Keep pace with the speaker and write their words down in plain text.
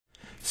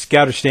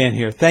Scouter Stan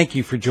here. Thank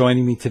you for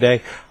joining me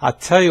today. I'll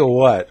tell you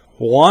what,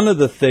 one of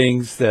the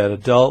things that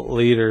adult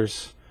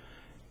leaders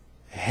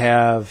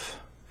have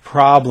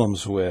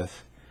problems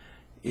with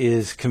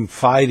is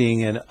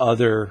confiding in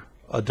other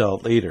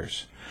adult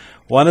leaders.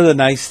 One of the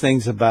nice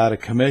things about a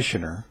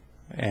commissioner,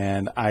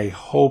 and I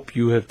hope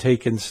you have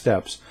taken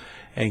steps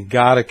and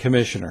got a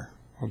commissioner,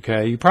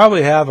 okay? You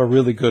probably have a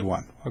really good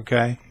one,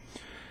 okay?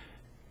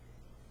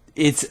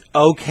 It's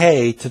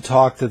okay to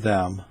talk to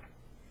them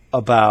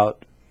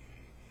about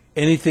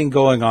anything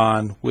going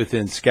on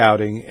within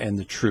scouting and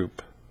the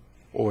troop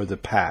or the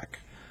pack.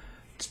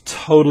 It's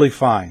totally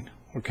fine,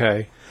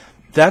 okay?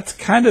 That's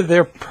kind of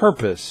their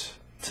purpose,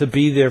 to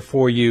be there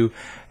for you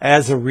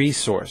as a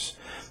resource.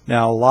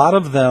 Now, a lot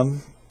of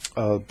them,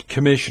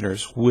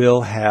 commissioners,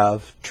 will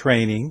have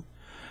training.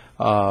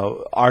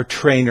 Our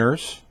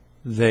trainers,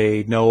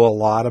 they know a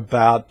lot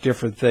about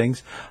different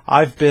things.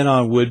 I've been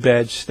on Wood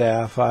Badge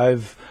staff.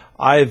 I've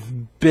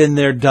been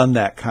there, done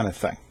that kind of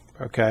thing.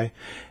 Okay,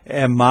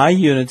 and my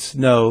units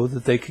know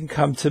that they can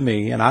come to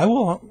me, and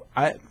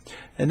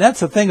and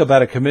that's the thing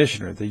about a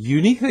commissioner. The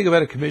unique thing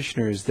about a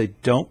commissioner is they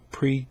don't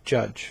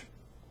prejudge.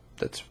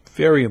 That's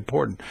very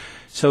important.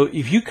 So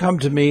if you come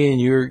to me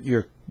and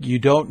you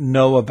don't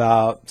know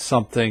about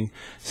something,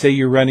 say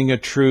you're running a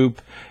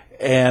troop,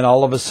 and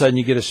all of a sudden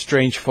you get a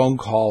strange phone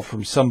call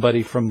from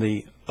somebody from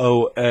the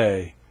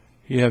OA,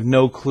 you have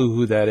no clue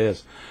who that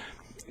is.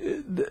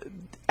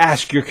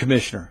 Ask your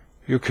commissioner.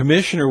 Your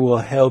commissioner will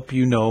help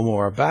you know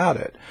more about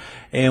it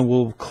and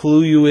will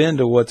clue you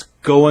into what's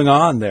going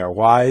on there,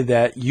 why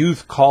that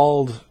youth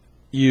called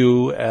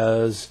you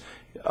as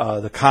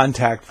the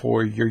contact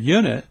for your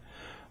unit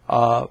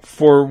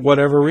for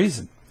whatever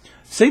reason.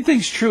 Same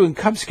thing's true in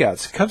Cub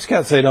Scouts. Cub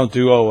Scouts, they don't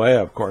do OA,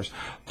 of course,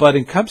 but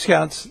in Cub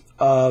Scouts,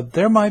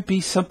 there might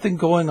be something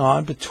going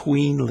on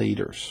between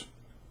leaders,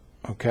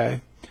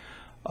 okay?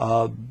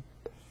 And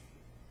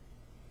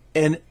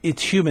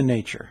it's human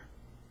nature,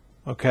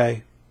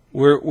 okay?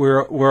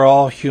 We're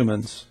all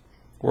humans.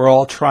 We're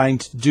all trying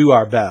to do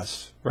our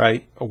best,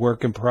 right? A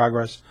work in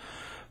progress.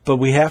 But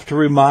we have to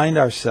remind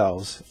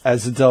ourselves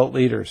as adult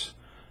leaders,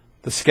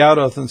 the Scout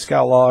Oath and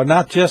Scout Law are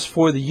not just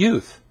for the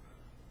youth.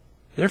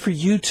 They're for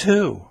you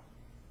too.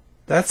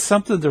 That's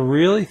something to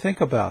really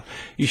think about.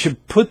 You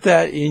should put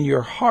that in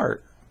your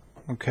heart,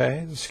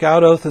 okay? The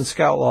Scout Oath and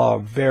Scout Law are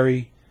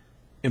very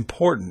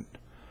important.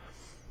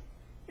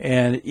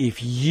 And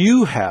if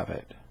you have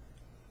it,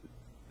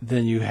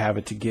 then you have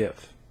it to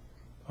give.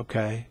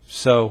 Okay,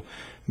 so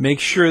make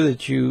sure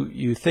that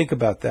you think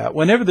about that.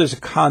 Whenever there's a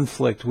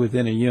conflict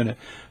within a unit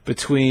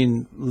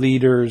between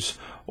leaders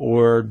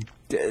or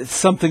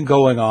something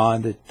going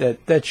on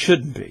that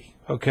shouldn't be,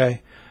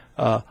 okay,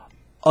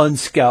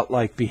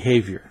 unscout-like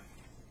behavior.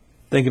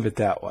 Think of it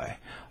that way.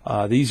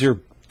 These are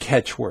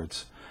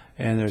catchwords,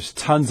 and there's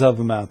tons of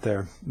them out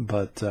there,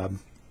 but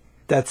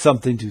that's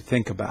something to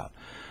think about.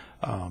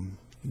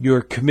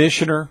 Your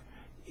commissioner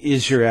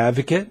is your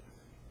advocate.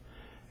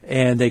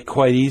 And they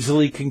quite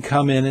easily can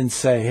come in and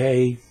say,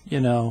 hey, I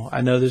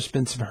know there's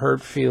been some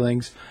hurt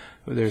feelings.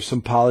 There's some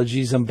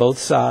apologies on both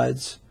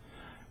sides.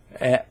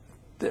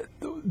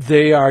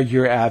 They are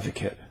your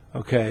advocate,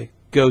 okay?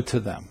 Go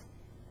to them.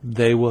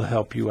 They will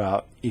help you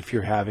out if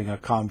you're having a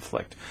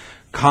conflict.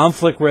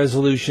 Conflict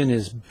resolution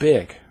is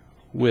big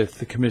with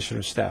the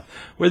commissioner staff.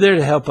 We're there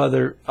to help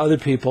other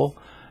people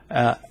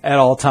at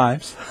all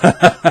times.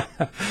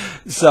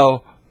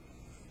 So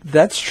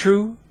that's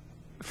true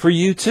for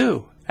you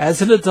too. As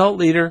an adult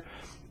leader,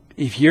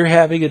 if you're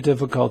having a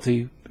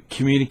difficulty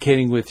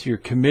communicating with your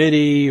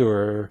committee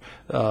or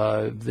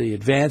the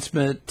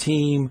advancement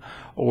team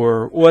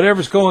or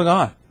whatever's going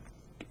on,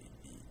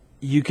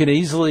 you can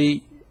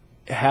easily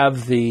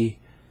have the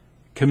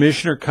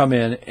commissioner come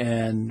in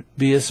and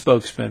be a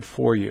spokesman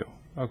for you,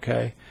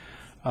 okay?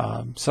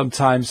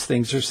 Sometimes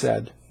things are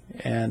said,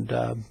 and,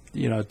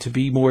 to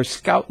be more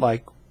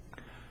scout-like,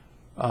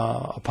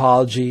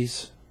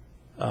 apologies,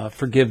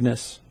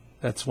 forgiveness,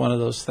 that's one of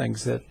those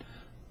things that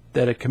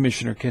a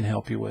commissioner can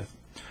help you with.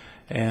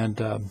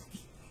 And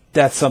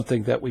that's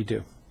something that we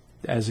do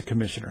as a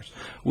commissioners.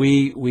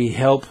 We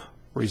help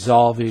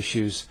resolve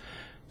issues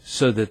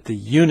so that the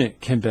unit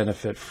can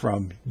benefit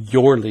from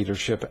your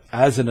leadership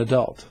as an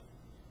adult.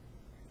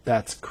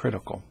 That's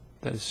critical.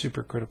 That is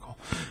super critical.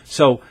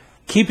 So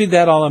keeping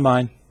that all in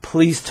mind,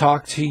 please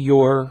talk to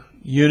your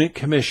unit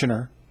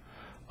commissioner,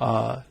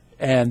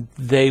 and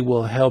they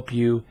will help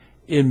you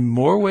in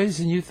more ways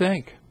than you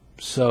think.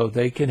 So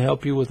they can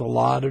help you with a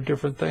lot of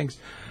different things,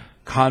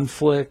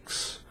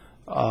 conflicts,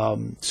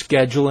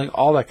 scheduling,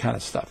 all that kind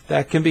of stuff.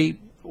 That can be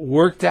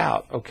worked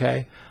out,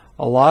 okay?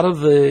 A lot of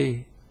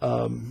the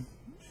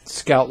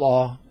Scout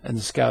Law and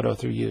the Scout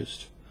Oath are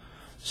used.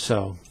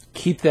 So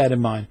keep that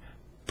in mind.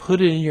 Put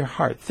it in your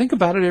heart. Think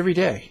about it every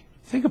day.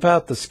 Think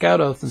about the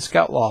Scout Oath and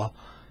Scout Law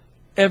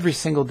every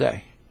single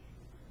day.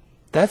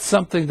 That's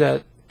something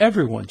that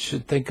everyone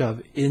should think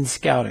of in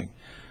scouting,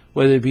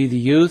 whether it be the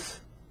youth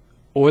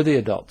or the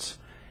adults,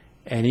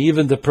 and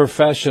even the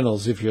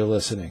professionals if you're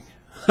listening.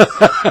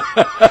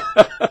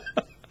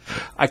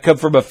 I come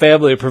from a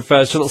family of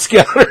professional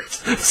scouters,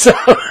 so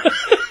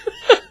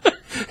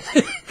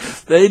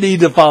they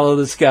need to follow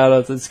the Scout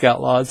Oath and Scout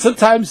Law. And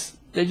sometimes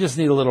they just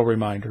need a little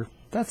reminder.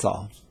 That's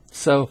all.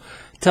 So,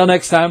 till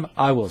next time,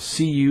 I will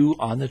see you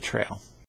on the trail.